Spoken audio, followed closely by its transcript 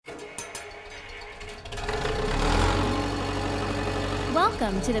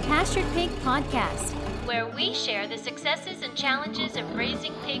Welcome to the Pastured Pig Podcast, where we share the successes and challenges of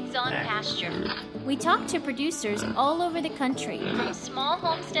raising pigs on pasture. We talk to producers all over the country, From small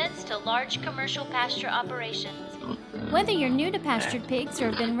homesteads to large commercial pasture operations. Whether you're new to pastured pigs or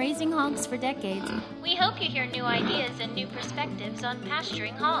have been raising hogs for decades, we hope you hear new ideas and new perspectives on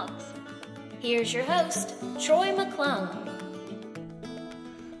pasturing hogs. Here's your host, Troy McClung.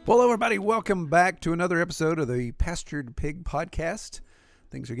 Well, hello, everybody. Welcome back to another episode of the Pastured Pig Podcast.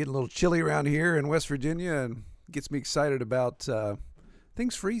 Things are getting a little chilly around here in West Virginia, and gets me excited about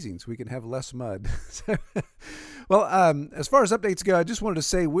things freezing so we can have less mud. As far as updates go, I just wanted to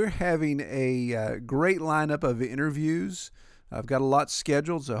say we're having a great lineup of interviews. I've got a lot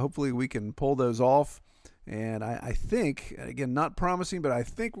scheduled, so hopefully we can pull those off. And I think, again, not promising, but I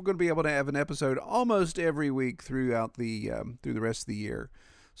think we're going to be able to have an episode almost every week throughout through the rest of the year.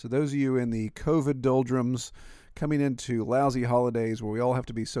 So those of you in the COVID doldrums coming into lousy holidays where we all have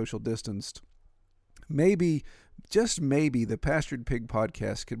to be social distanced, maybe, just maybe, the Pastured Pig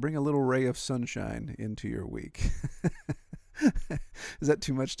Podcast could bring a little ray of sunshine into your week. Is that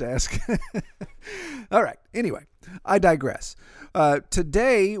too much to ask? All right. Anyway, I digress.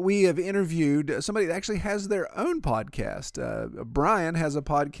 Today we have interviewed somebody that actually has their own podcast. Brian has a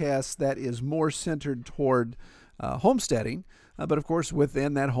podcast that is more centered toward homesteading. But of course,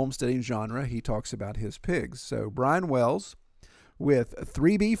 within that homesteading genre, he talks about his pigs. So Brian Wells with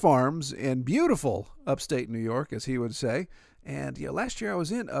 3B Farms in beautiful upstate New York, as he would say. And last year I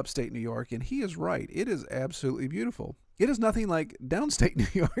was in upstate New York, and he is right. It is absolutely beautiful. It is nothing like downstate New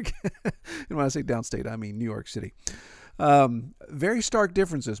York. And when I say downstate, I mean New York City. Very stark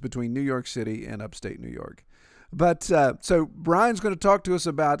differences between New York City and upstate New York. But so Brian's going to talk to us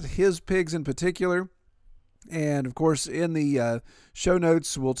about his pigs in particular. And, of course, in the show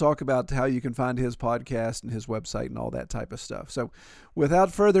notes, we'll talk about how you can find his podcast and his website and all that type of stuff. So,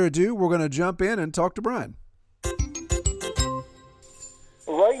 without further ado, we're going to jump in and talk to Brian.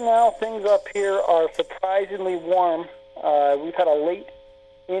 Right now, things up here are surprisingly warm. We've had a late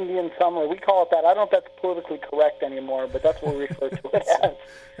Indian summer. We call it that. I don't know if that's politically correct anymore, but that's what we refer to it as.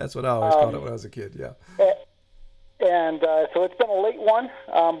 That's what I always called it when I was a kid, yeah. And so it's been a late one,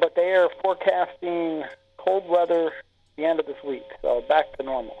 but they are forecasting cold weather the end of this week, so back to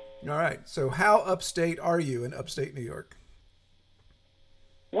normal. All right. So how upstate are you in upstate New York?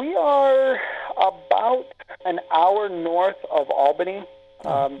 We are about an hour north of Albany.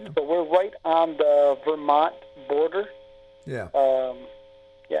 So we're right on the Vermont border. Yeah.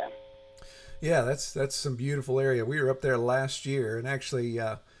 Yeah, that's some beautiful area. We were up there last year, and actually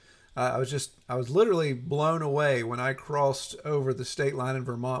I was literally blown away when I crossed over the state line in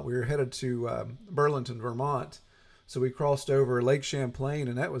Vermont. We were headed to Burlington, Vermont, so we crossed over Lake Champlain,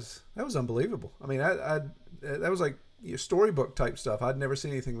 and that was unbelievable. I mean, that was like storybook type stuff. I'd never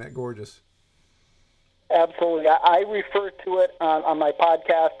seen anything that gorgeous. Absolutely. I refer to it on my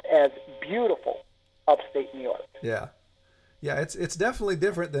podcast as beautiful upstate New York. Yeah, it's definitely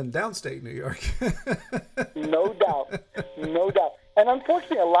different than downstate New York. No doubt. And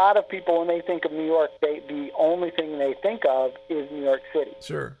unfortunately, a lot of people, when they think of New York, the only thing they think of is New York City.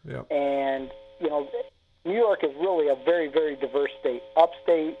 Sure, yeah. And, New York is really a very, very diverse state.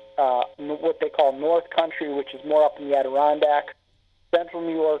 Upstate, what they call North Country, which is more up in the Adirondack, Central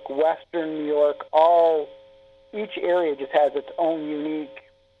New York, Western New York, each area just has its own unique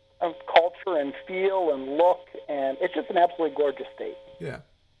culture and feel and look, and it's just an absolutely gorgeous state. Yeah.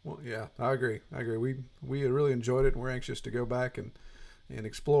 Well, yeah, I agree. We really enjoyed it, and we're anxious to go back and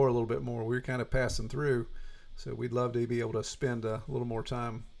explore a little bit more. We're kind of passing through, so we'd love to be able to spend a little more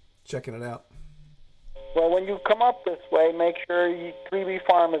time checking it out. Well, when you come up this way, make sure 3B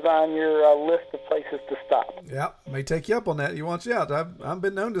Farm is on your list of places to stop. Yeah, may take you up on that. You want you out. I've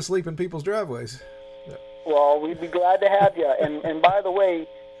been known to sleep in people's driveways. Yeah. Well, we'd be glad to have you. And by the way,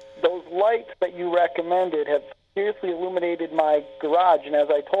 those lights that you recommended have seriously illuminated my garage, and as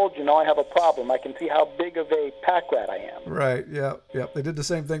I told you, now I have a problem. I can see how big of a pack rat I am. Right, yeah. They did the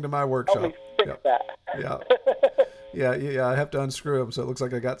same thing to my workshop. Help me fix that. Yeah, I have to unscrew them, so it looks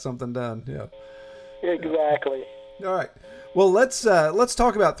like I got something done, yeah. Exactly. All right. Well, let's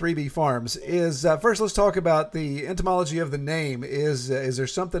talk about 3B Farms. First, let's talk about the etymology of the name. Is there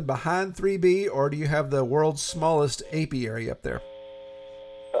something behind 3B, or do you have the world's smallest apiary up there?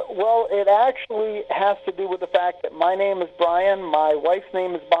 Well, it actually has to do with the fact that my name is Brian, my wife's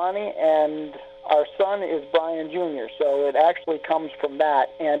name is Bonnie, and our son is Brian Jr., so it actually comes from that.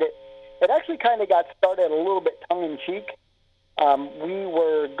 And it actually kind of got started a little bit tongue-in-cheek. We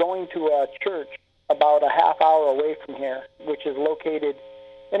were going to a church about a half hour away from here, which is located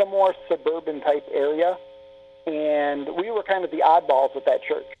in a more suburban-type area. and we were kind of the oddballs at that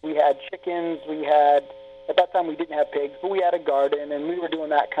church. We had chickens, at that time we didn't have pigs, but we had a garden, and we were doing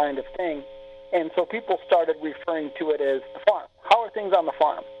that kind of thing. And so people started referring to it as the farm. How are things on the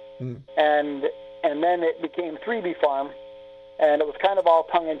farm? And then it became 3B Farm, and it was kind of all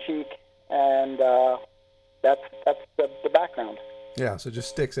tongue-in-cheek, and that's the background. Yeah, so it just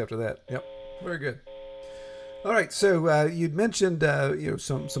sticks after that. Yep, very good. All right, so you'd mentioned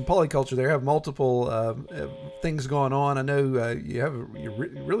some polyculture there. Have multiple things going on. I know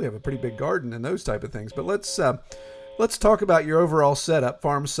you really have a pretty big garden and those type of things. But let's talk about your overall setup,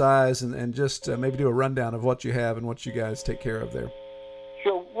 farm size, and just maybe do a rundown of what you have and what you guys take care of there.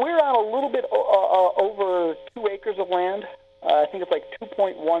 Sure, we're on a little bit over 2 acres of land. I think it's like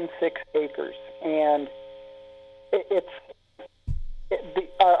 2.16 acres, and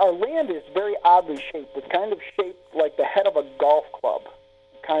our land is very oddly shaped. It's kind of shaped like the head of a golf club.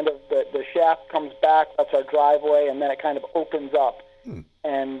 Kind of the shaft comes back, that's our driveway, and then it kind of opens up.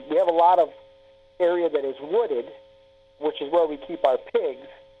 And we have a lot of area that is wooded, which is where we keep our pigs.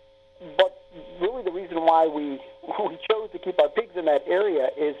 But really the reason why we chose to keep our pigs in that area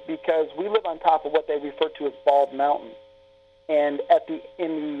is because we live on top of what they refer to as Bald Mountain. And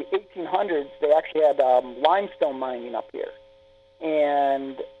in the 1800s, they actually had limestone mining up here.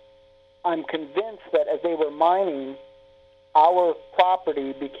 And I'm convinced that as they were mining, our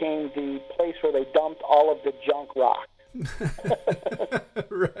property became the place where they dumped all of the junk rock.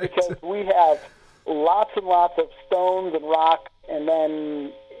 Right. Because we have lots and lots of stones and rock, and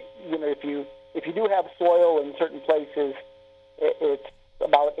then, if you do have soil in certain places, it's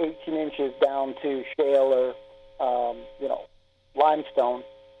about 18 inches down to shale or, limestone.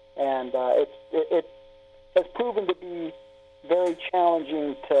 And it has proven to be very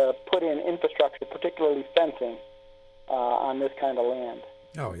challenging to put in infrastructure, particularly fencing, on this kind of land.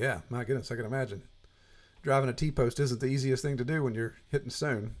 Oh, yeah. My goodness, I can imagine. Driving a T-post isn't the easiest thing to do when you're hitting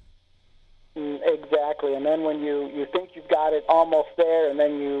stone. Exactly. And then when you think you've got it almost there, and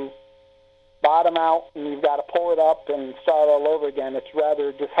then you bottom out and you've got to pull it up and start all over again, it's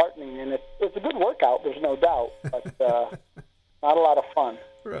rather disheartening. And it's a good workout, there's no doubt, but not a lot of fun.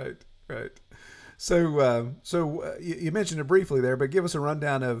 Right. So you mentioned it briefly there, but give us a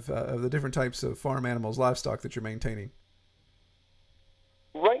rundown of the different types of farm animals, livestock that you're maintaining.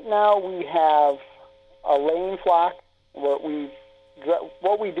 Right now we have a laying flock. What we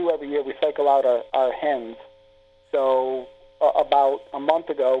do every year, we cycle out our hens. So about a month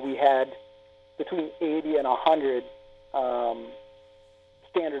ago, we had between 80 and 100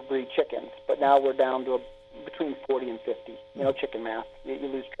 standard breed chickens, but now we're down to between 40 and 50. Chicken math, you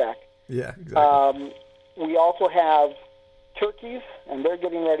lose track. Yeah, exactly. We also have turkeys, and they're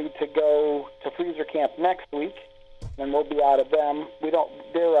getting ready to go to freezer camp next week, and we'll be out of them.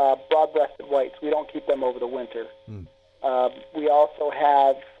 They're broad-breasted whites. We don't keep them over the winter. We also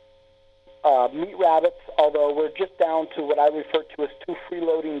have meat rabbits, although we're just down to what I refer to as 2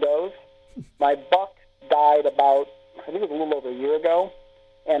 freeloading does. My buck died about, I think it was a little over a year ago,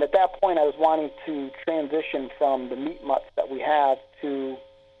 and at that point I was wanting to transition from the meat mutts that we have to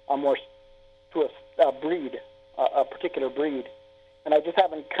a breed, a particular breed. And I just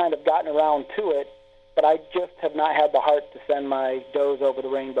haven't kind of gotten around to it, but I just have not had the heart to send my does over the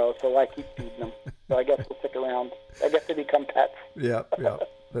rainbow, so I keep feeding them. So I guess we'll stick around. I guess they become pets. Yeah,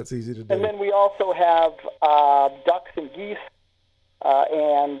 that's easy to do. And then we also have ducks and geese,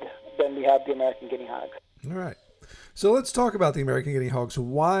 and then we have the American guinea hogs. All right. So let's talk about the American guinea hogs.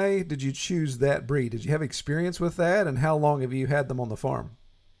 Why did you choose that breed? Did you have experience with that, and how long have you had them on the farm?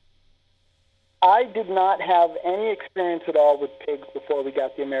 I did not have any experience at all with pigs before we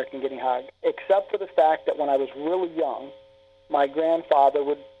got the American guinea hog, except for the fact that when I was really young, my grandfather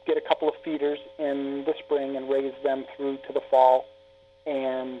would get a couple of feeders in the spring and raise them through to the fall,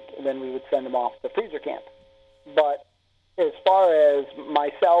 and then we would send them off to freezer camp. But as far as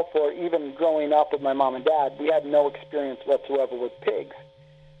myself or even growing up with my mom and dad, we had no experience whatsoever with pigs.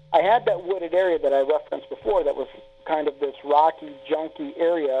 I had that wooded area that I referenced before that was kind of this rocky, junky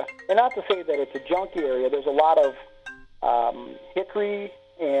area. And not to say that it's a junky area. There's a lot of hickory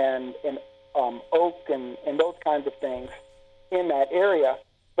and oak and those kinds of things in that area.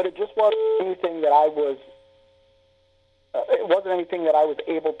 But it just wasn't anything that I was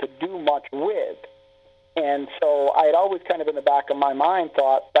able to do much with. And so I had always kind of in the back of my mind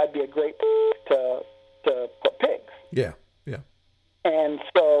thought that'd be a great to put pigs. Yeah. And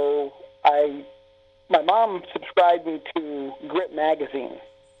so my mom subscribed me to Grit Magazine.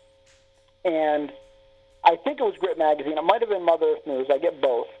 And I think it was Grit Magazine. It might have been Mother Earth News. I get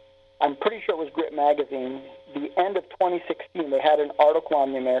both. I'm pretty sure it was Grit Magazine. The end of 2016, they had an article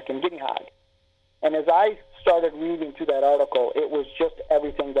on the American guinea hog. And as I started reading through that article, it was just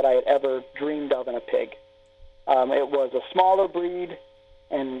everything that I had ever dreamed of in a pig. It was a smaller breed,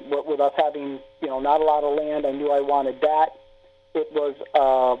 and with us having, not a lot of land, I knew I wanted that. It was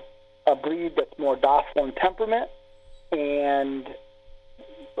a breed that's more docile in temperament, and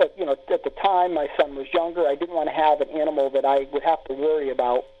at the time my son was younger, I didn't want to have an animal that I would have to worry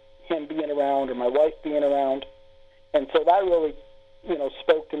about him being around or my wife being around, and so that really,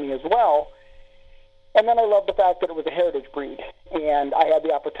 spoke to me as well. And then I loved the fact that it was a heritage breed, and I had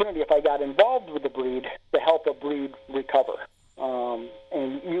the opportunity, if I got involved with the breed, to help a breed recover.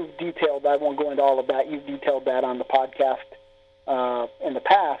 And you've detailed, I won't go into all of that, you've detailed that on the podcast in the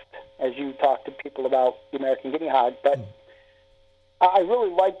past as you talk to people about the American Guinea Hog, but I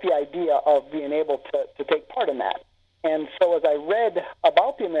really like the idea of being able to take part in that. And so as I read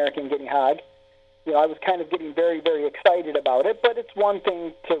about the American Guinea Hog, I was kind of getting very, very excited about it, but it's one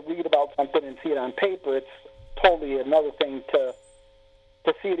thing to read about something and see it on paper. It's totally another thing to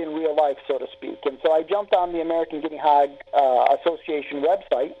see it in real life, so to speak. And so I jumped on the American Guinea Hog Association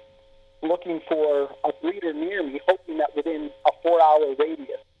website looking for a breeder near me, hoping that within a 4-hour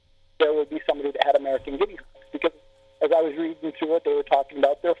radius there would be somebody that had American Guinea Hogs. Because as I was reading through it, they were talking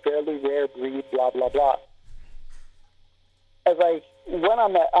about they're fairly rare breed, blah, blah, blah. As I went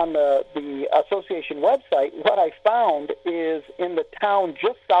on the association website, what I found is in the town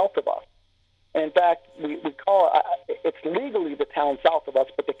just south of us. And in fact, we call it's legally the town south of us,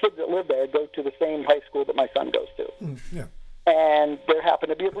 but the kids that live there go to the same high school that my son goes to. Yeah. And there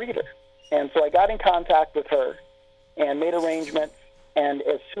happened to be a breeder. And so I got in contact with her and made arrangements, and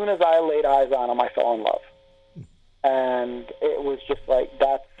as soon as I laid eyes on him, I fell in love. And it was just like,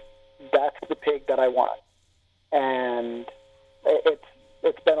 that's the pig that I want. And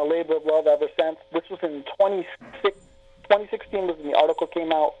it's been a labor of love ever since. This was in 2016 was when the article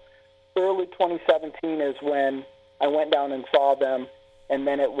came out. Early 2017 is when I went down and saw them, and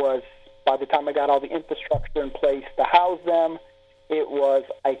then it was, by the time I got all the infrastructure in place to house them, it was,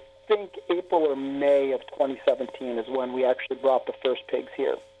 I think, April or May of 2017 is when we actually brought the first pigs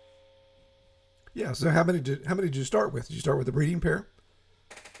here. Yeah, so how many did you start with? Did you start with the breeding pair?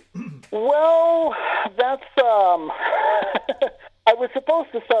 Well, that's, I was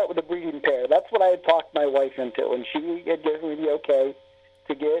supposed to start with a breeding pair. That's what I had talked my wife into, and she had given me the okay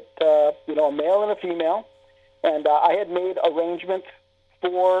to get, a male and a female. And I had made arrangements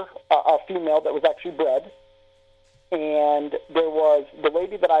for a female that was actually bred. And there was the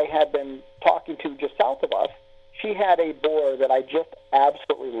lady that I had been talking to just south of us. She had a boar that I just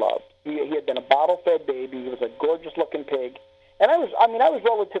absolutely loved. He had been a bottle-fed baby. He was a gorgeous-looking pig. And I was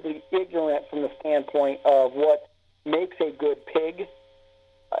relatively ignorant from the standpoint of what makes a good pig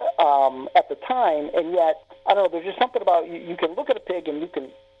at the time, and yet, I don't know, there's just something about, you can look at a pig and you can,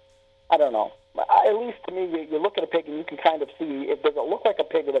 I don't know, at least to me, you look at a pig and you can kind of see, does it look like a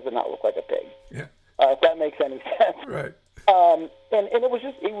pig or does it not look like a pig? Yeah. If that makes any sense. Right. And it was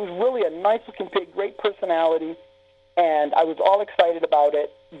really a nice-looking pig, great personality, and I was all excited about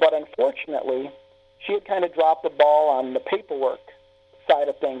it, but unfortunately, she had kind of dropped the ball on the paperwork side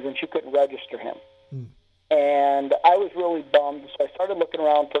of things, and she couldn't register him. And I was really bummed, so I started looking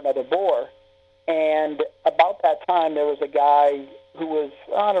around for another boar. And about that time, there was a guy who was,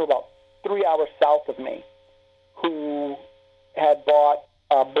 about 3 hours south of me, who had bought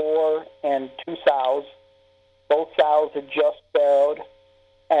a boar and 2 sows. Both sows had just barrowed,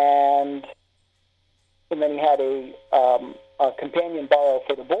 and then he had a companion borrow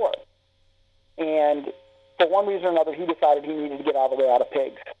for the boar. And for one reason or another, he decided he needed to get all the way out of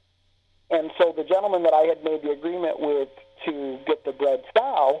pigs. And so the gentleman that I had made the agreement with to get the bred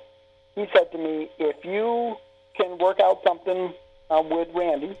sow, he said to me, if you can work out something with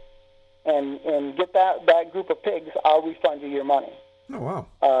Randy and get that group of pigs, I'll refund you your money. Oh, wow.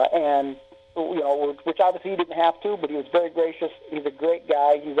 And, which obviously he didn't have to, but he was very gracious. He's a great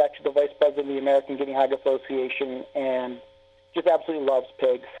guy. He's actually the vice president of the American Guinea Hog Association and just absolutely loves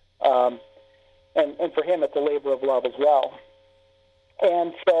pigs. And for him, it's a labor of love as well.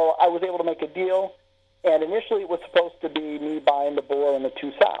 And so I was able to make a deal, and initially it was supposed to be me buying the boar and the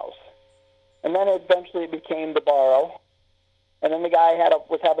 2 sows. And then eventually it became the borrow. And then the guy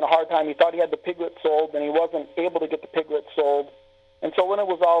was having a hard time. He thought he had the piglet sold, and he wasn't able to get the piglet sold. And so when it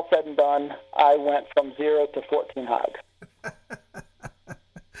was all said and done, I went from 0 to 14 hogs.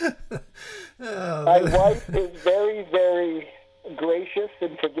 My wife is very, very gracious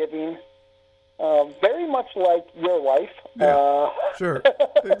and forgiving. Very much like your wife. Yeah, sure,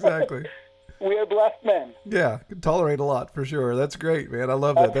 exactly. We are blessed men. Yeah, can tolerate a lot for sure. That's great, man. I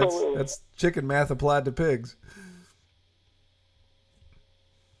love that. Absolutely. That's chicken math applied to pigs.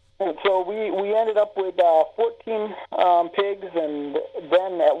 And so we ended up with 14 pigs, and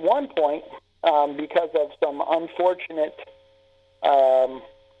then at one point, because of some unfortunate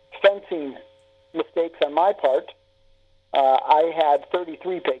fencing mistakes on my part, I had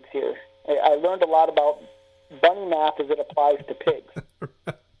 33 pigs here. I learned a lot about bunny math as it applies to pigs.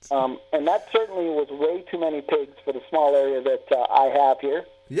 And that certainly was way too many pigs for the small area that I have here.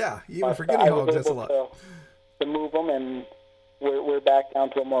 Yeah, even for guinea hogs, that's a lot. To move them, and we're back down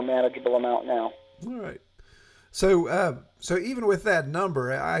to a more manageable amount now. All right. So even with that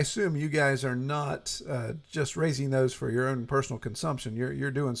number, I assume you guys are not just raising those for your own personal consumption.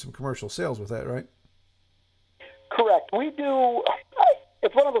 You're doing some commercial sales with that, right? Correct. We do.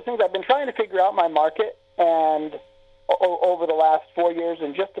 It's one of those things I've been trying to figure out my market, and over the last 4 years,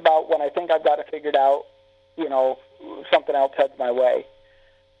 and just about when I think I've got it figured out, something else heads my way.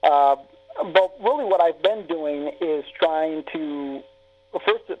 But really what I've been doing is trying to,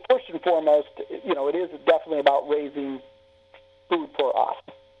 first and foremost, it is definitely about raising food for us.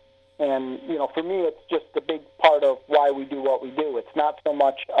 And, for me, it's just a big part of why we do what we do. It's not so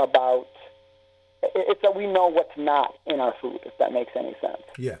much about, it's that we know what's not in our food, if that makes any sense.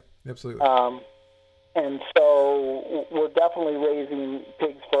 Yeah, absolutely. And so we're definitely raising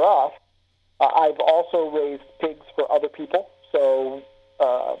pigs for us. I've also raised pigs for other people. So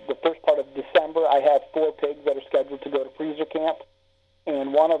the first part of December, I have 4 pigs that are scheduled to go to freezer camp.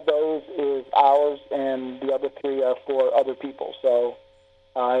 And one of those is ours, and the other 3 are for other people. So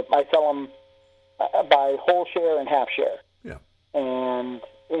I sell them by whole share and half share. Yeah. And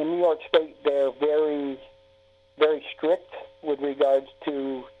in New York State, they're very, very strict with regards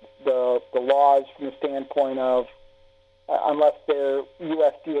to the laws from the standpoint of unless they're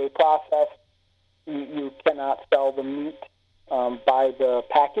USDA processed, you cannot sell the meat by the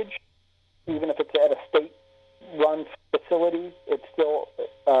package. Even if it's at a state-run facility, it still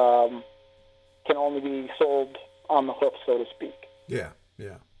can only be sold on the hoof, so to speak. Yeah,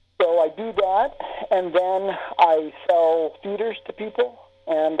 yeah. So I do that, and then I sell feeders to people,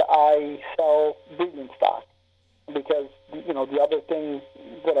 and I sell breeding stock. Because, the other thing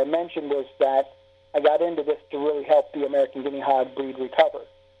that I mentioned was that I got into this to really help the American guinea hog breed recover.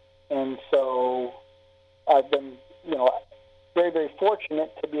 And so I've been, very, very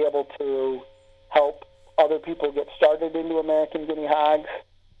fortunate to be able to help other people get started into American guinea hogs,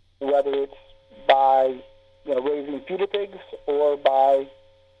 whether it's by, raising feeder pigs or by,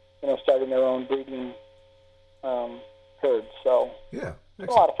 starting their own breeding herds. So yeah,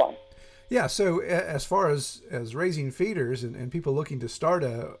 it's a lot of fun. Yeah, so as far as raising feeders and people looking to start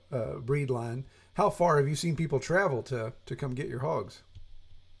a breed line, how far have you seen people travel to come get your hogs?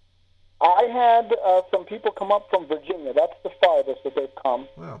 I had some people come up from Virginia. That's the farthest that they've come.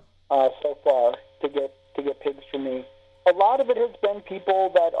 Wow. So far to get pigs from me. A lot of it has been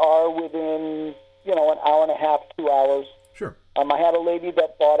people that are within, an hour and a half, 2 hours. Sure. I had a lady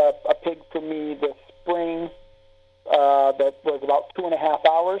that bought a pig from me this spring that was about 2.5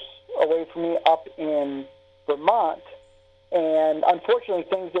 hours away from me up in Vermont, and unfortunately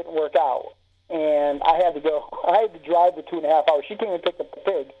things didn't work out, and I had to drive the 2.5 hours. She came and picked up the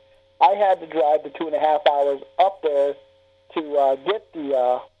pig. I had to drive the 2.5 hours up there to get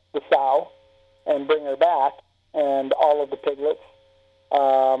the sow and bring her back and all of the piglets.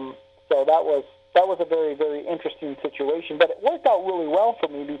 So that was a very, very interesting situation, but it worked out really well for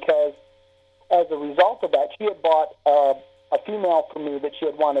me because as a result of that, she had bought a female for me that she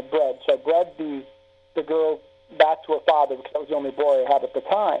had wanted bred. So I bred the girl back to her father because that was the only boy I had at the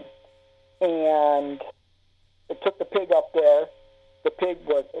time. And I took the pig up there. The pig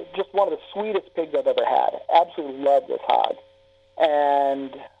was just one of the sweetest pigs I've ever had. Absolutely loved this hog.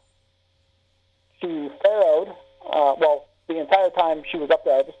 And she farrowed, the entire time she was up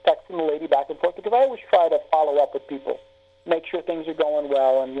there, I was texting the lady back and forth because I always try to follow up with people, make sure things are going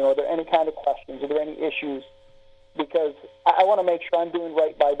well, and, are there any kind of questions? Are there any issues? Because I want to make sure I'm doing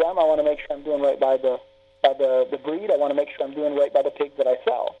right by them. I want to make sure I'm doing right by the breed. I want to make sure I'm doing right by the pigs that I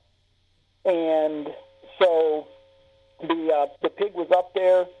sell. And so the pig was up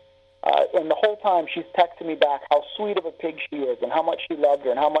there, and the whole time she's texting me back how sweet of a pig she is and how much she loved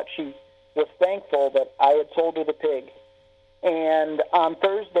her and how much she was thankful that I had sold her the pig. And on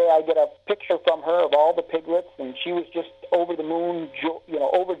Thursday, I get a picture from her of all the piglets, and she was just over the moon,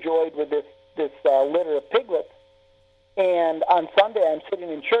 overjoyed with this litter of piglets. And on Sunday, I'm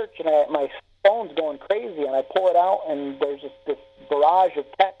sitting in church, and my phone's going crazy, and I pull it out, and there's this barrage of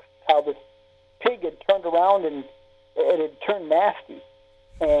texts how this pig had turned around and it had turned nasty.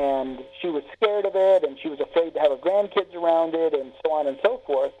 And she was scared of it, and she was afraid to have her grandkids around it, and so on and so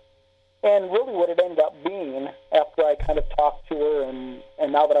forth. And really what it ended up being, after I kind of talked to her,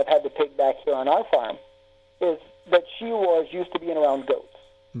 and now that I've had the pig back here on our farm, is that she was used to being around goats.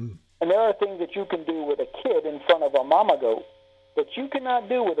 Mm. And there are things that you can do with a kid in front of a mama goat that you cannot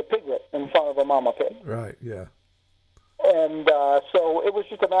do with a piglet in front of a mama pig. Right, yeah. And so it was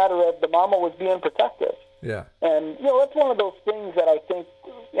just a matter of the mama was being protective. Yeah. And, that's one of those things that I think,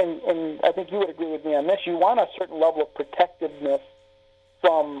 and I think you would agree with me on this, you want a certain level of protectiveness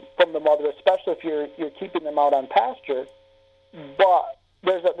from the mother, especially if you're keeping them out on pasture. But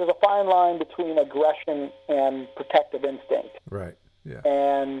there's a fine line between aggression and protective instinct. Right, yeah.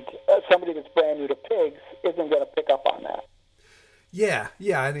 And somebody that's brand new to pigs isn't going to pick up on that. Yeah,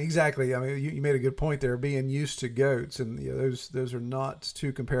 and exactly. I mean, you made a good point there. Being used to goats, and those are not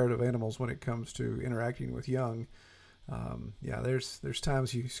two comparative animals when it comes to interacting with young. There's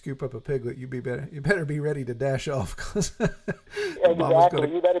times you scoop up a piglet, you better be ready to dash off, because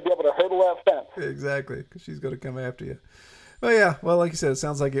exactly. You better be able to hurdle that fence. Exactly, because she's going to come after you. Well, like you said, it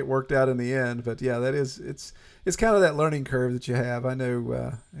sounds like it worked out in the end. But yeah, it's kind of that learning curve that you have. I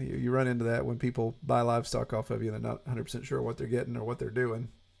know you run into that when people buy livestock off of you and they're not 100% sure what they're getting or what they're doing.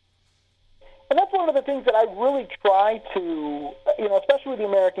 And that's one of the things that I really try to, especially with the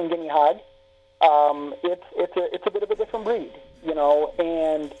American guinea hog. It's a bit of a different breed,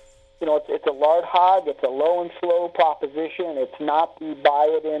 and it's a lard hog. It's a low and slow proposition. It's not the buy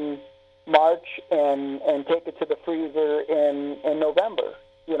it in March and take it to the freezer in November.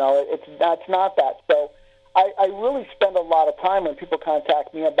 That's not that. So I really spend a lot of time when people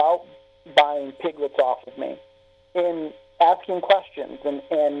contact me about buying piglets off of me in asking questions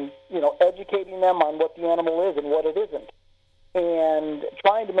and educating them on what the animal is and what it isn't, and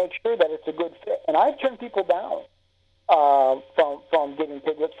trying to make sure that it's a good fit. And I've turned people down from getting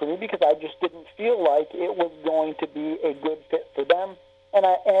piglets for me because I just didn't feel like it was going to be a good fit for them. And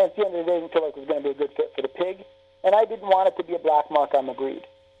at the end of the day, I didn't feel like it was going to be a good fit for the pig. And I didn't want it to be a black mark on the breed.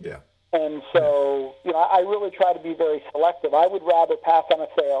 Yeah. And so, I really try to be very selective. I would rather pass on a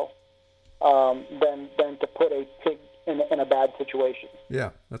sale than to put a pig in a bad situation. Yeah,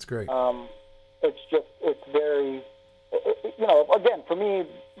 that's great. It's very, again, for me,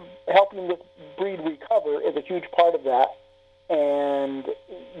 helping this breed recover is a huge part of that. And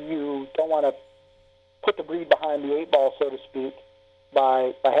you don't want to put the breed behind the eight ball, so to speak,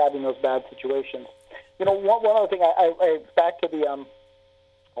 by having those bad situations. One other thing, I back to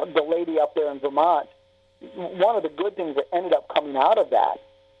the lady up there in Vermont, one of the good things that ended up coming out of that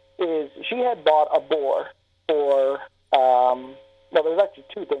is she had bought a boar for, there's actually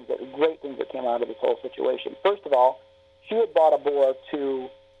two things, great things that came out of this whole situation. First of all, she had bought a boar to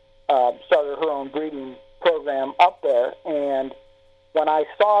start her own breeding program up there, and when I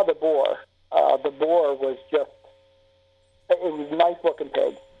saw the boar was just, it was a nice-looking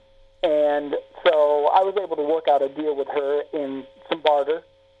pig. And so I was able to work out a deal with her in some barter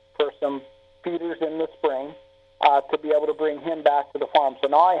for some feeders in the spring to be able to bring him back to the farm. So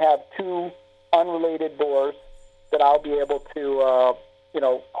now I have two unrelated boars that I'll be able to,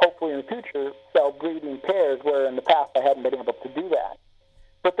 hopefully in the future, sell breeding pairs, where in the past I hadn't been able to do that.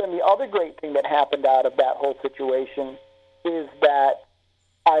 But then the other great thing that happened out of that whole situation is that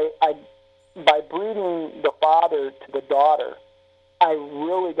by breeding the father to the daughter, I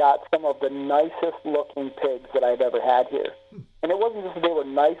really got some of the nicest looking pigs that I've ever had here. And it wasn't just that they were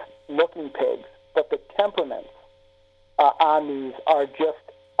nice looking pigs, but the temperaments on these are just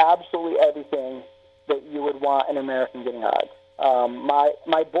absolutely everything that you would want in American guinea hogs.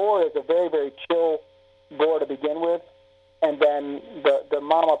 My boar is a very, very chill boar to begin with, and then the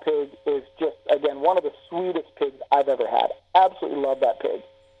mama pig is just, again, one of the sweetest pigs I've ever had. Absolutely love that pig.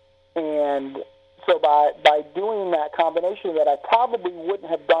 And so by doing that combination that I probably wouldn't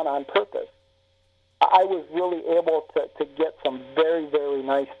have done on purpose, I was really able to get some very, very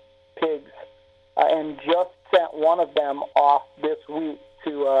nice pigs, and just sent one of them off this week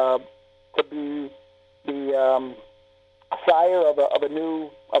to be the sire of a new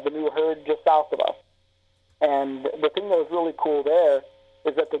herd just south of us. And the thing that was really cool there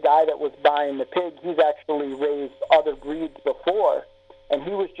is that the guy that was buying the pig, he's actually raised other breeds before, and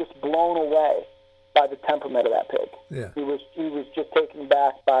he was just blown away by the temperament of that pig. Yeah. He was just taken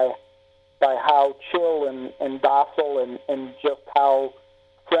back by how chill and docile and just how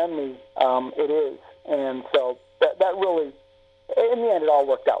friendly it is. And so that really, in the end, it all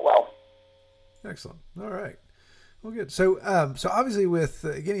worked out well. Excellent. All right. Well, good. So obviously with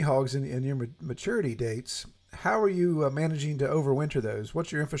guinea hogs and your maturity dates, how are you managing to overwinter those?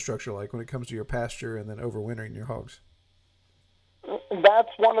 What's your infrastructure like when it comes to your pasture and then overwintering your hogs? That's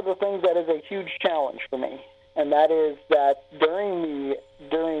one of the things that is a huge challenge for me. and that is that during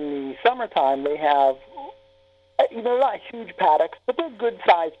the summertime they have, they're not huge paddocks, but they're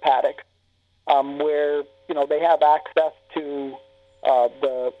good-sized paddocks where they have access to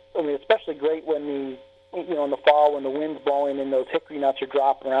especially great when in the fall when the wind's blowing and those hickory nuts are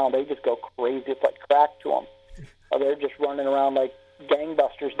dropping around, they just go crazy. It's like crack to them. They're just running around like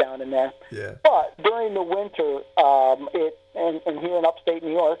gangbusters down in there. Yeah. But during the winter, and here in upstate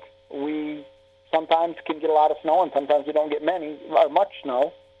New York, we sometimes can get a lot of snow, and sometimes we don't get many or much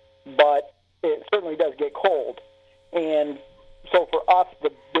snow, but it certainly does get cold. And so for us,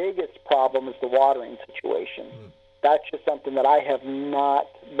 the biggest problem is the watering situation. That's just something that I have not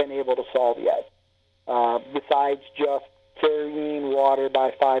been able to solve yet, besides just carrying water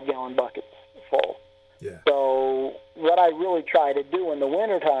by 5-gallon buckets full. Yeah. So what I really try to do in the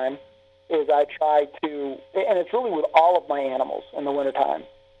wintertime is I try to, and it's really with all of my animals in the wintertime,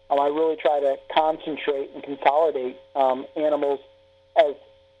 I really try to concentrate and consolidate animals as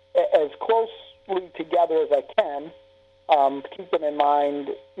closely together as I can, keep them in mind,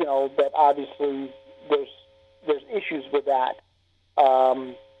 that obviously there's issues with that.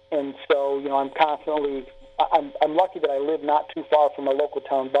 And so, I'm constantly, I'm lucky that I live not too far from a local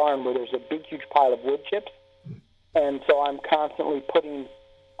town barn where there's a big, huge pile of wood chips. And so I'm constantly putting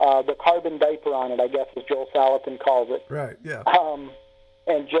the carbon diaper on it, I guess, as Joel Salatin calls it. Right, yeah.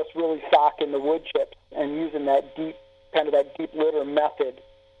 And just really socking the wood chips and using that deep litter method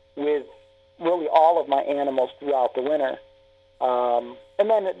with really all of my animals throughout the winter. And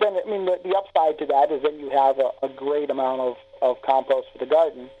then the upside to that is then you have a great amount of compost for the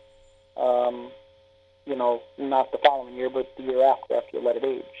garden. Not the following year, but the year after you let it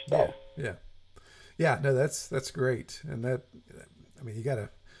age. So. Yeah. No, that's great, and you got to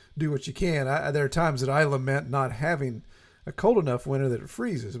do what you can. There are times that I lament not having a cold enough winter that it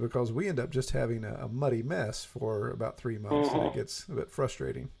freezes, because we end up just having a muddy mess for about 3 months, and it gets a bit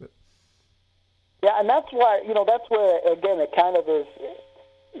frustrating. But yeah, and that's why that's where again it kind of is.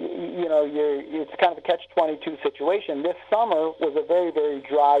 It's kind of a catch-22 situation. This summer was a very, very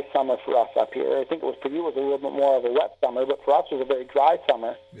dry summer for us up here. I think it was for you, it was a little bit more of a wet summer, but for us it was a very dry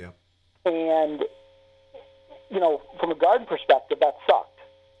summer. Yeah. And from a garden perspective, that sucked.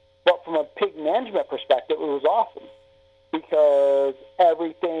 But from a pig management perspective, it was awesome, because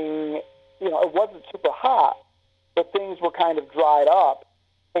everything, it wasn't super hot, but things were kind of dried up.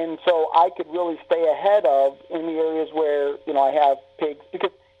 And so I could really stay ahead of in the areas where, I have pigs,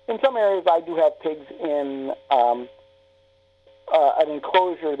 because in some areas I do have pigs in an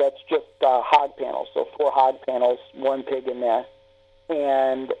enclosure that's just hog panels, so 4 hog panels, 1 pig in there.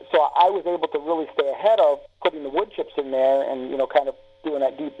 And so I was able to really stay ahead of putting the wood chips in there and, kind of doing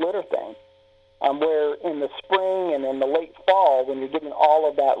that deep litter thing. Where in the spring and in the late fall, when you're getting all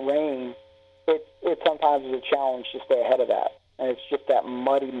of that rain, it sometimes is a challenge to stay ahead of that. And it's just that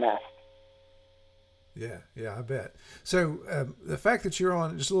muddy mess. Yeah, I bet. So the fact that you're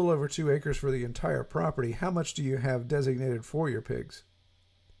on just a little over 2 acres for the entire property, how much do you have designated for your pigs?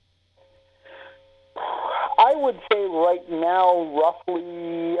 I would say right now,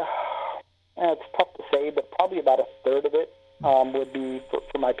 roughly, it's tough to say, but probably about a third of it would be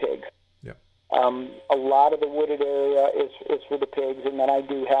for my pigs. Yeah. A lot of the wooded area is for the pigs, and then I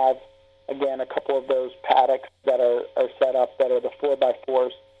do have, again, a couple of those paddocks that are set up that are the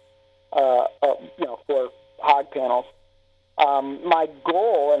 4x4s, for hog panels. My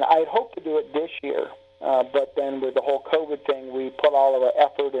goal, and I'd hope to do it this year, but then with the whole COVID thing, we put all of our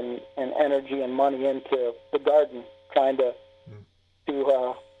effort and energy and money into the garden, trying to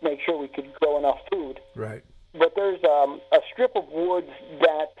make sure we could grow enough food. Right. But there's a strip of woods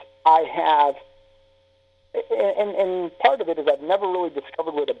that I have, and part of it is I've never really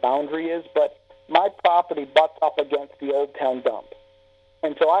discovered where the boundary is, but my property butts up against the Old Town dump.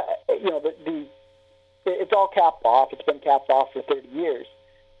 And so it's all capped off. It's been capped off for 30 years.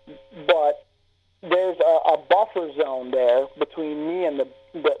 But there's a buffer zone there between me and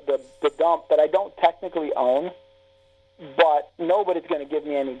the dump that I don't technically own, but nobody's going to give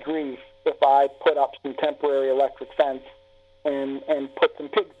me any grief if I put up some temporary electric fence and put some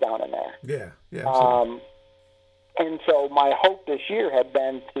pigs down in there. Yeah, absolutely. And so my hope this year had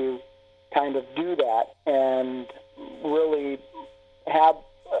been to kind of do that and really have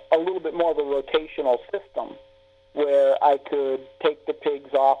a little bit more of a rotational system where I could take the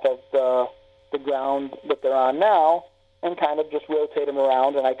pigs off of the ground that they're on now and kind of just rotate them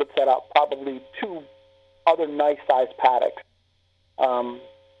around, and I could set up probably 2 other nice-sized paddocks.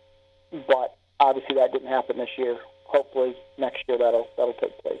 But obviously that didn't happen this year. Hopefully next year that'll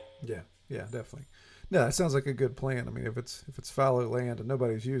take place. Yeah, definitely. No, it sounds like a good plan. I mean, if it's fallow land and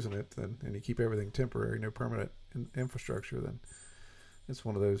nobody's using it, then and you keep everything temporary, no permanent infrastructure, then it's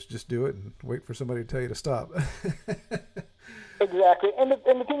one of those. Just do it and wait for somebody to tell you to stop. Exactly, and the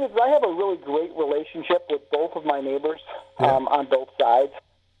thing is, I have a really great relationship with both of my neighbors on both sides,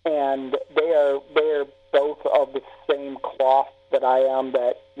 and they are both of the same cloth that I am.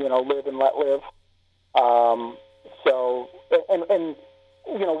 That live and let live. So and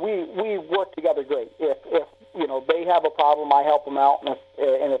we work together great. If they have a problem, I help them out, and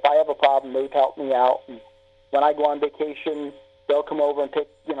if I have a problem, they've helped me out. And when I go on vacation, they'll come over and take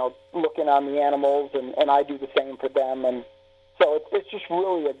look in on the animals, and I do the same for them. And so it's just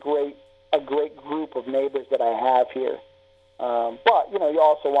really a great group of neighbors that I have here. But you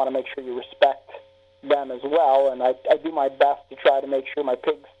also want to make sure you respect them as well, and I do my best to try to make sure my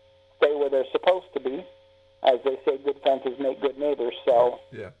pigs stay where they're supposed to be. As they say, good fences make good neighbors. So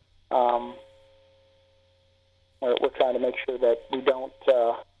we're trying to make sure that we don't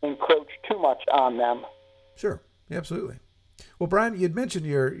encroach too much on them. Sure, absolutely. Well, Brian, you'd mentioned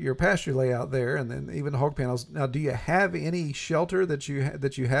your pasture layout there, and then even hog panels. Now, do you have any shelter that you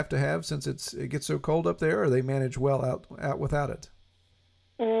have to have since it gets so cold up there, or they manage well out without it?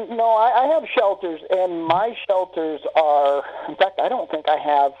 No, I have shelters, and my shelters are. In fact, I don't think I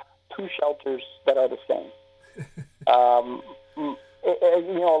have two shelters that are the same. A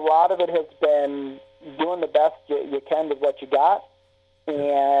lot of it has been doing the best you can with what you got,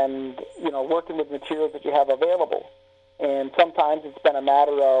 and working with materials that you have available. And sometimes it's been a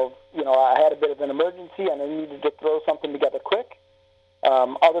matter of, I had a bit of an emergency and I needed to throw something together quick.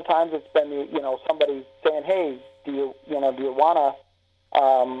 Other times it's been, somebody saying, hey, do you want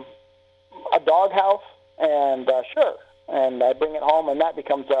a dog house? And sure. And I bring it home, and that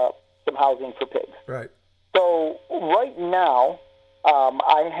becomes some housing for pigs. Right. So right now,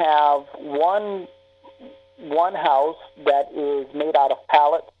 I have one house that is made out of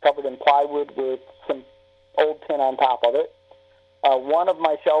pallets covered in plywood with some old tin on top of it. One of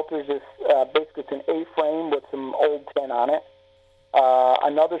my shelters is basically it's an A-frame with some old tin on it.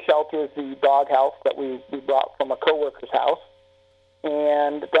 Another shelter is the dog house that we brought from a coworker's house.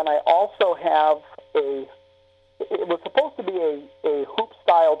 And then I also have it was supposed to be a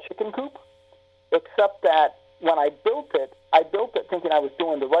hoop-style chicken coop, except that when I built it thinking I was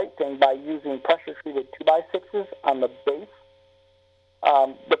doing the right thing by using pressure-treated 2x6s on the base.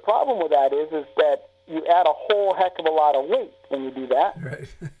 The problem with that is that you add a whole heck of a lot of weight when you do that. Right.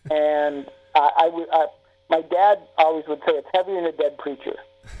 And my dad always would say it's heavier than a dead preacher.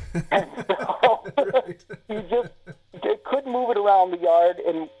 And so you couldn't move it around the yard.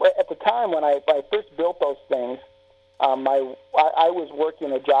 And at the time when I first built those things, I was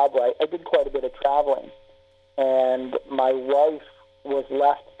working a job where I did quite a bit of traveling. And my wife was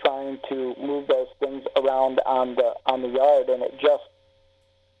left trying to move those things around on the yard, and it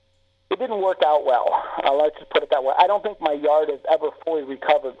didn't work out well. Let's just put it that way. I don't think my yard has ever fully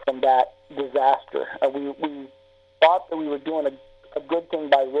recovered from that disaster. We thought that we were doing a good thing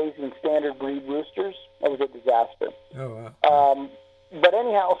by raising standard breed roosters. It was a disaster. Oh, wow. But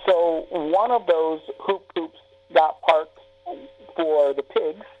anyhow, so one of those hoop coops got parked for the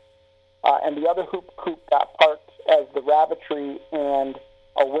pigs, and the other hoop coop got parked as the rabbitry and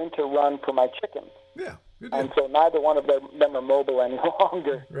a winter run for my chickens. Yeah. Good and so neither one of them are mobile any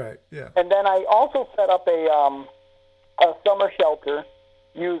longer. Right, yeah. And then I also set up a summer shelter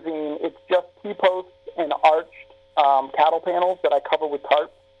using, it's just T-posts and arched cattle panels that I cover with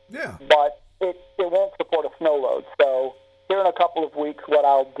tarp. Yeah. But it won't support a snow load. So here in a couple of weeks, what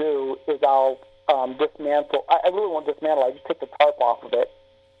I'll do is I'll dismantle. I really won't dismantle. I just take the tarp off of it.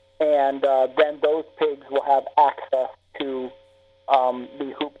 And then those pigs will have access to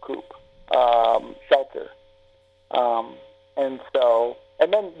the hoop coop shelter.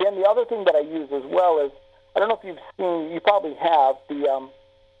 And then the other thing that I use as well is, I don't know if you've seen, you probably have,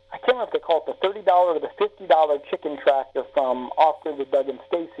 I can't remember if they call it the $30 or the $50 chicken tractor from Austin with Doug and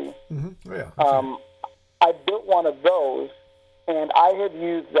Stacy. Mm-hmm. Yeah. I built one of those, and I have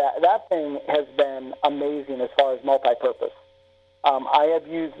used that. That thing has been amazing as far as multi-purpose. I have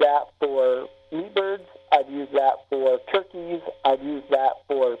used that for meat birds. I've used that for turkeys. I've used that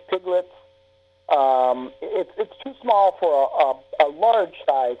for piglets. It's too small for a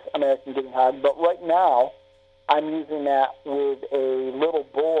large-size American guinea hog, but right now I'm using that with a little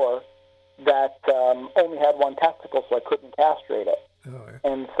boar that only had one testicle, so I couldn't castrate it. Oh,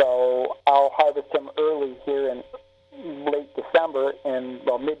 yeah. And so I'll harvest him early here in late December,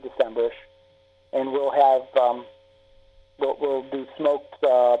 mid-December-ish, and we'll have we'll do smoked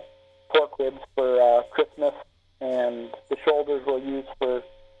pork ribs for Christmas, and the shoulders we'll use for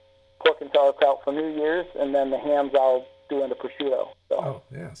pork and sauerkraut for New Year's, and then the hams I'll do into prosciutto. So. Oh,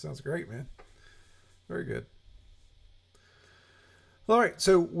 yeah, sounds great, man. Very good. All right,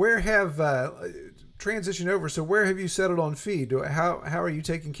 so where have transition over? So where have you settled on feed? How are you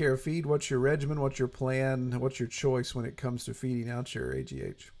taking care of feed? What's your regimen? What's your plan? What's your choice when it comes to feeding out your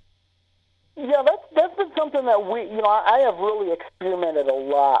AGH? Yeah, that's been something that I have really experimented a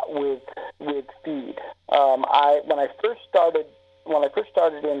lot with feed. When I first started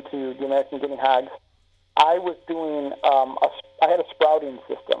into the American Guinea Hogs, I was doing I had a sprouting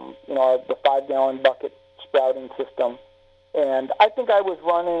system, the 5-gallon bucket sprouting system, and I think I was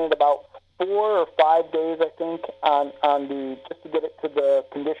running it about 4 or 5 days, I think, on the just to get it to the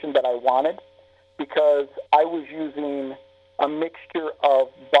condition that I wanted, because I was using a mixture of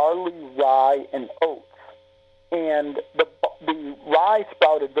barley, rye, and oats, and the rye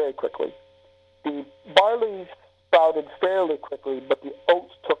sprouted very quickly. The barley sprouted fairly quickly, but the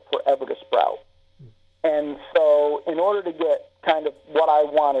oats took forever to sprout. And so in order to get kind of what I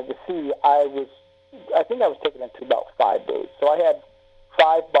wanted to see, I think I was taking it to about 5 days. So I had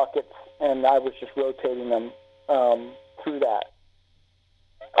 5 buckets, and I was just rotating them through that.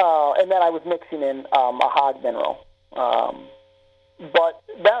 And then I was mixing in a hog mineral. But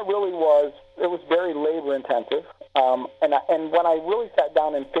that really was very labor intensive. And when I really sat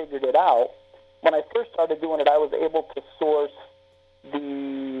down and figured it out, when I first started doing it, I was able to source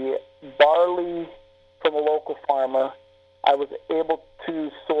the barley from a local farmer. I was able to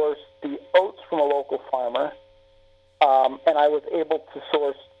source the oats from a local farmer, and I was able to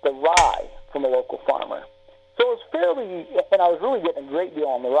source the rye from a local farmer. So it was and I was really getting a great deal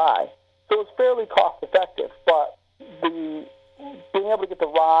on the rye. So it was fairly cost effective, but being able to get the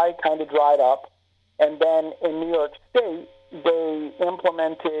rye kind of dried up, and then in New York State, they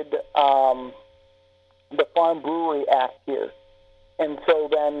implemented the Farm Brewery Act here. And so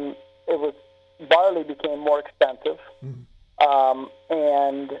then barley became more expensive. Mm-hmm.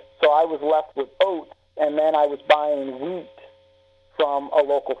 And so I was left with oats, and then I was buying wheat from a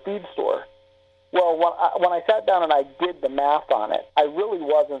local feed store. Well, when I sat down and I did the math on it, I really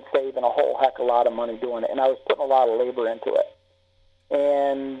wasn't saving a whole heck of a lot of money doing it, and I was putting a lot of labor into it.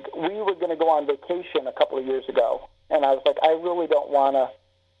 And we were going to go on vacation a couple of years ago, and I was like, I really don't want to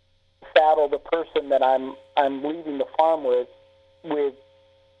saddle the person that I'm leaving the farm with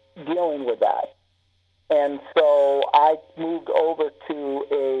dealing with that. And so I moved over to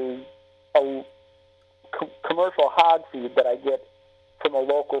a commercial hog feed that I get from a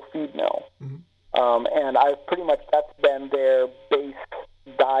local feed mill. Mm-hmm. And that's been their base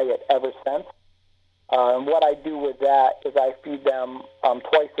diet ever since. And what I do with that is I feed them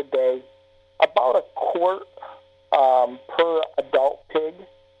twice a day, about a quart per adult pig.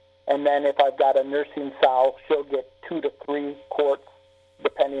 And then if I've got a nursing sow, she'll get 2 to 3 quarts,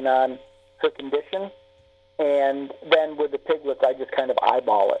 depending on her condition. And then with the piglets, I just kind of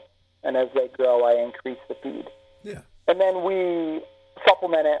eyeball it. And as they grow, I increase the feed. Yeah. And then we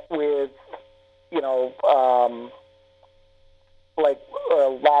supplement it with,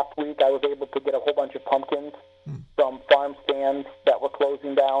 last week I was able to get a whole bunch of pumpkins from farm stands that were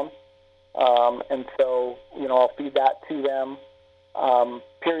closing down. And so, I'll feed that to them.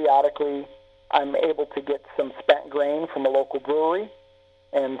 Periodically, I'm able to get some spent grain from a local brewery.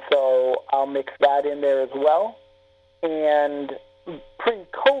 And so I'll mix that in there as well. And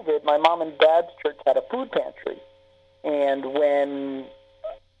pre-COVID, my mom and dad's church had a food pantry. And when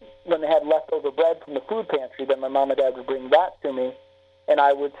they had leftover bread from the food pantry, then my mom and dad would bring that to me, and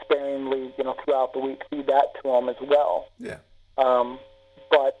I would sparingly, throughout the week feed that to them as well. Yeah.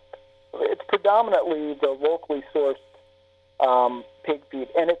 But it's predominantly the locally sourced pig feed,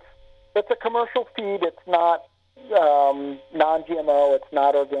 and it's a commercial feed. It's not non-GMO. It's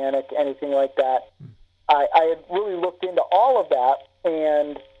not organic, anything like that. I had really looked into all of that,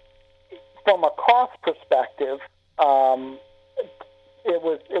 and from a cost perspective, it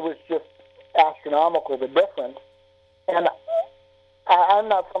was just astronomical, the difference. And I'm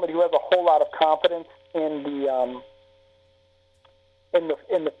not somebody who has a whole lot of confidence in the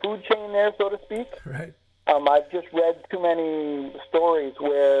food chain there, so to speak. Right. I've just read too many stories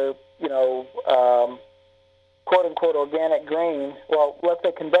where quote unquote organic grain. Well, let's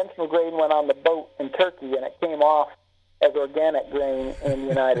say conventional grain went on the boat in Turkey and it came off as organic grain in the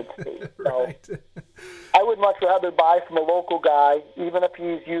United States. Right. So I would much rather buy from a local guy, even if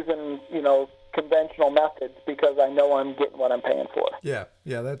he's using, conventional methods, because I know I'm getting what I'm paying for. Yeah,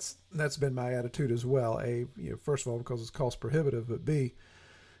 that's been my attitude as well. A, first of all, because it's cost prohibitive, but B,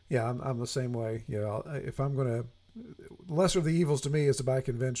 I'm the same way. If I'm going to, lesser of the evils to me is to buy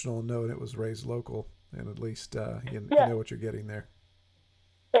conventional and knowing it was raised local, and at least you know what you're getting there.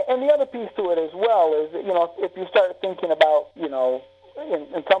 And the other piece to it as well is, if you start thinking about,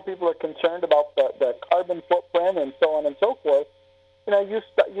 and some people are concerned about the carbon footprint and so on and so forth, you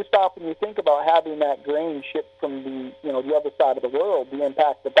stop and you think about having that grain shipped from the other side of the world, the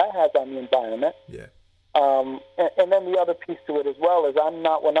impact that has on the environment. Yeah. And then the other piece to it as well is I'm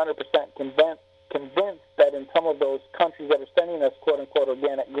not 100% convinced that in some of those countries that are sending us quote-unquote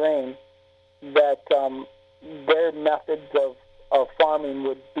organic grain, that their methods of farming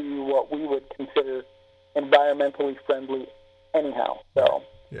would be what we would consider environmentally friendly anyhow. So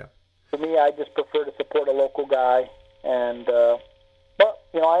yeah. For me, I just prefer to support a local guy. And but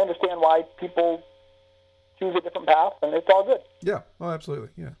I understand why people choose a different path, and it's all good. Yeah. Oh, absolutely.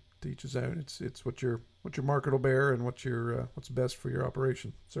 Yeah. To each his own. It's what your market will bear and what's best for your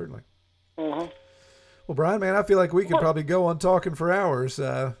operation. Certainly. Mm-hmm. Well, Brian, man, I feel like we could probably go on talking for hours,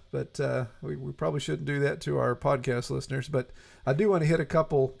 but we probably shouldn't do that to our podcast listeners. But I do want to hit a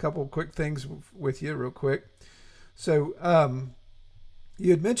couple quick things with you real quick. So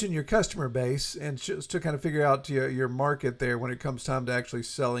you had mentioned your customer base and just to kind of figure out your market there when it comes time to actually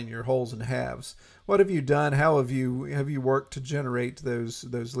selling your wholes and halves. What have you done? How have you worked to generate those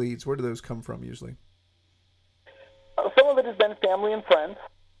leads? Where do those come from usually? Some of it has been family and friends.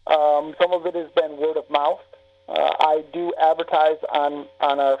 Some of it has been word of mouth. I do advertise on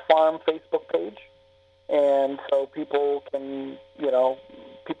our farm Facebook page, and so people can,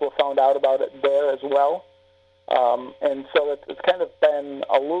 people found out about it there as well. And so it's kind of been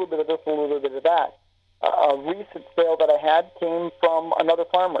a little bit of this, a little bit of that. A recent sale that I had came from another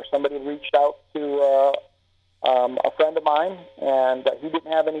farmer. Somebody reached out to a friend of mine, and he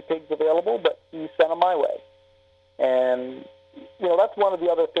didn't have any pigs available, but he sent them my way. And that's one of the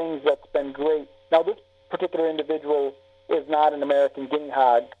other things that's been great. Now, this particular individual is not an American guinea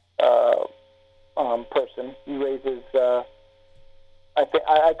hog person. He raises,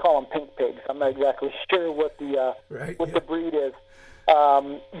 I call them pink pigs. I'm not exactly sure what the the breed is.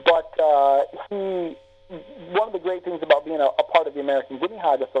 But one of the great things about being a part of the American Guinea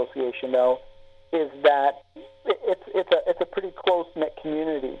Hog Association, though, is that it's a pretty close-knit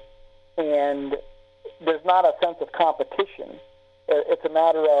community, and there's not a sense of competition. It's a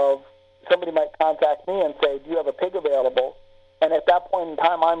matter of somebody might contact me and say, do you have a pig available? And at that point in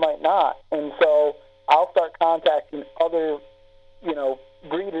time, I might not. And so I'll start contacting other,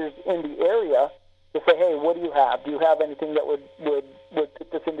 breeders in the area to say, hey, what do you have? Do you have anything that would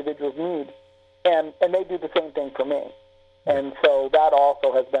fit this individual's need? And they do the same thing for me. And so that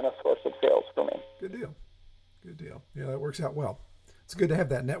also has been a source of sales for me. Good deal. Yeah, that works out well. It's good to have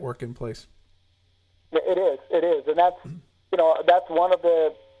that network in place. It is. And that's, that's one of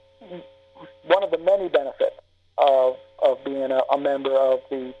the many benefits of being a member of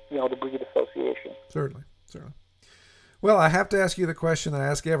the Breed Association. Certainly. Well, I have to ask you the question that I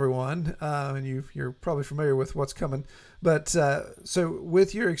ask everyone, and you're probably familiar with what's coming. But so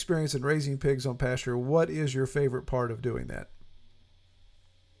with your experience in raising pigs on pasture, what is your favorite part of doing that?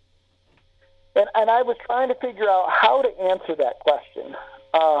 And I was trying to figure out how to answer that question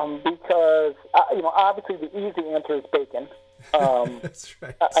because, obviously the easy answer is bacon. That's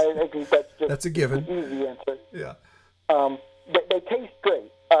right. I think that's a given. The easy answer. Yeah. They taste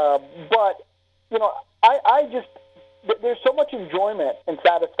great, but I just there's so much enjoyment and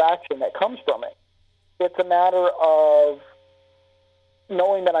satisfaction that comes from it. It's a matter of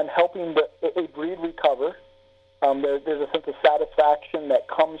knowing that I'm helping a breed recover. There's a sense of satisfaction that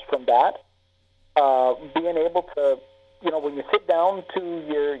comes from that. Being able to, when you sit down to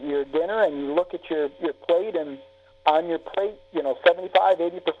your dinner and you look at your plate, and on your plate, 75,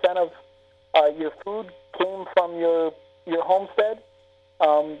 80% of your food came from your homestead.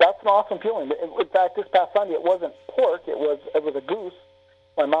 That's an awesome feeling. In fact, this past Sunday, it wasn't pork; it was a goose.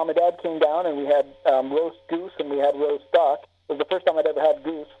 My mom and dad came down, and we had roast goose and we had roast duck. It was the first time I'd ever had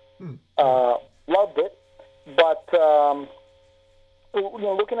goose. Loved it, but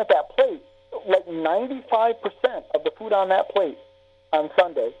looking at that plate, like 95% of the food on that plate on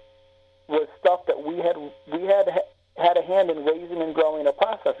Sunday was stuff that we had a hand in raising and growing or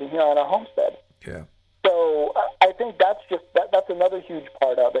processing here on our homestead. Yeah. So I think that's another huge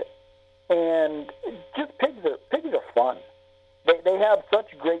part of it. And just pigs are fun. They have such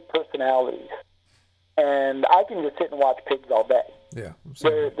great personalities, and I can just sit and watch pigs all day. Yeah,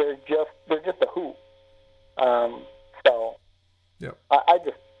 they're just a hoot. So yep.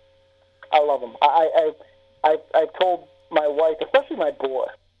 I love them. I've told my wife, especially my boy,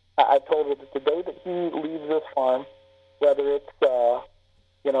 I've told her that the day that he leaves this farm, whether it's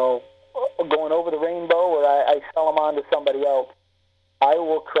going over the rainbow or I sell him on to somebody else, I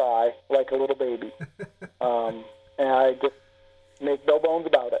will cry like a little baby. And I just, Make no bones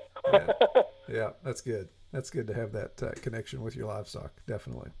about it. Yeah, that's good. That's good to have that connection with your livestock,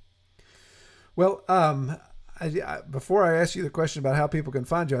 definitely. Well, before I ask you the question about how people can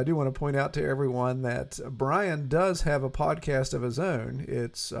find you, I do want to point out to everyone that Brian does have a podcast of his own.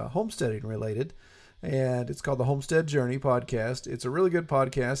 It's homesteading related, and it's called the Homestead Journey Podcast. It's a really good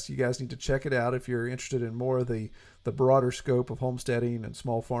podcast. You guys need to check it out if you're interested in more of the broader scope of homesteading and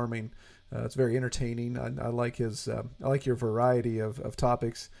small farming. It's very entertaining. I like I like your variety of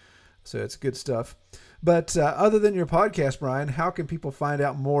topics. So it's good stuff. But other than your podcast, Brian, how can people find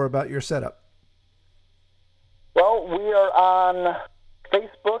out more about your setup? Well, we are on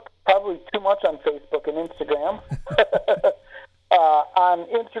Facebook, probably too much on Facebook and Instagram. On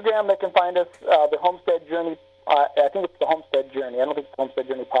Instagram, they can find us, the Homestead Journey. I think it's the Homestead Journey. I don't think it's the Homestead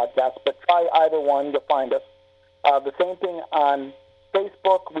Journey podcast, but try either one. You'll find us. The same thing on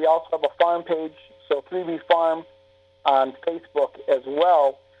Facebook. We also have a farm page, so 3B Farm on Facebook as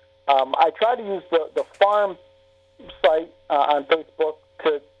well. I try to use the farm site on Facebook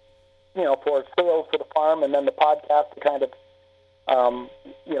to, for sales for the farm, and then the podcast to kind of,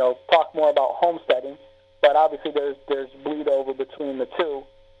 talk more about homesteading. But obviously there's bleed over between the two.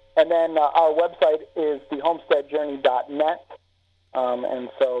 And then our website is thehomesteadjourney.net, and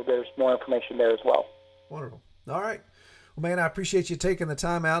so there's more information there as well. Wonderful. All right. Well, man, I appreciate you taking the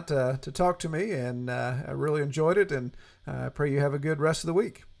time out to talk to me, and I really enjoyed it, and I pray you have a good rest of the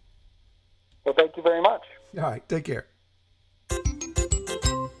week. Well, thank you very much. All right. Take care.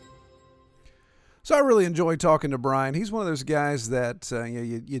 So I really enjoyed talking to Brian. He's one of those guys that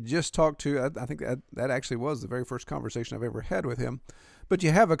you just talk to. I think that actually was the very first conversation I've ever had with him. But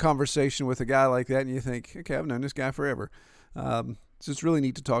you have a conversation with a guy like that, and you think, okay, I've known this guy forever. So it's really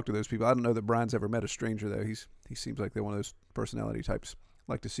neat to talk to those people. I don't know that Brian's ever met a stranger, though. He seems like they're one of those personality types.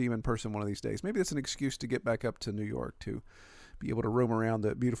 I'd like to see him in person one of these days. Maybe that's an excuse to get back up to New York to be able to roam around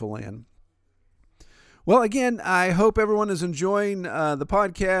that beautiful land. Well, again, I hope everyone is enjoying the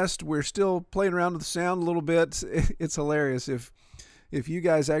podcast. We're still playing around with the sound a little bit. It's hilarious. If you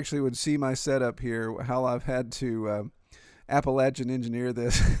guys actually would see my setup here, how I've had to Appalachian engineer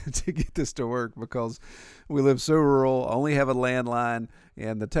this to get this to work, because we live so rural, only have a landline,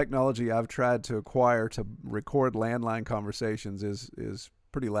 and the technology I've tried to acquire to record landline conversations is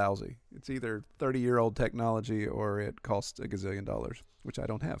pretty lousy. It's either 30-year-old technology or it costs $1 gazillion, which I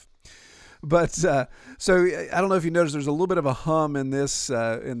don't have. But so I don't know if you noticed, there's a little bit of a hum in this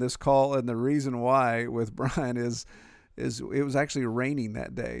call, and the reason why with Brian is it was actually raining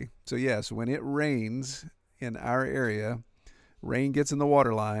that day. So yes, when it rains in our area, rain gets in the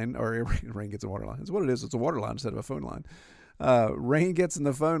water line, or rain gets in the water line. It's what it is. It's a water line instead of a phone line. Rain gets in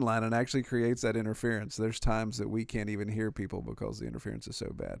the phone line and actually creates that interference. There's times that we can't even hear people because the interference is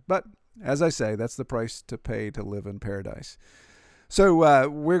so bad. But as I say, that's the price to pay to live in paradise. So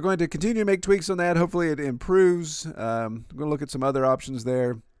we're going to continue to make tweaks on that. Hopefully it improves. I'm going to look at some other options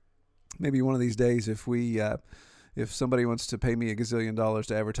there. Maybe one of these days, if somebody wants to pay me $1 gazillion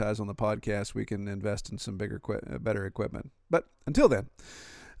to advertise on the podcast, we can invest in some better equipment. But until then,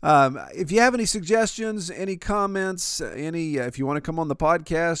 if you have any suggestions, any comments, if you want to come on the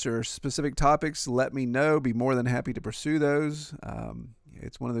podcast or specific topics, let me know. Be more than happy to pursue those.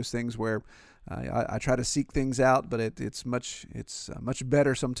 It's one of those things where I try to seek things out, but it's much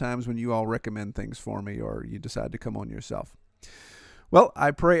better sometimes when you all recommend things for me or you decide to come on yourself. Well,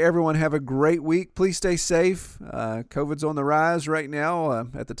 I pray everyone have a great week. Please stay safe. COVID's on the rise right now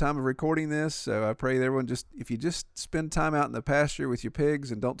at the time of recording this, so I pray that everyone if you just spend time out in the pasture with your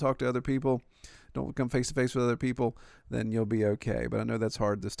pigs and don't talk to other people, don't come face-to-face with other people, then you'll be okay. But I know that's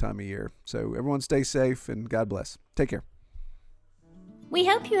hard this time of year. So everyone stay safe, and God bless. Take care. We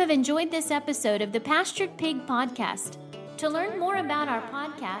hope you have enjoyed this episode of the Pastured Pig Podcast. To learn more about our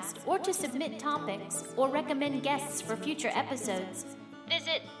podcast, or to submit topics, or recommend guests for future episodes,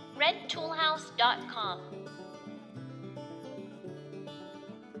 visit redtoolhouse.com.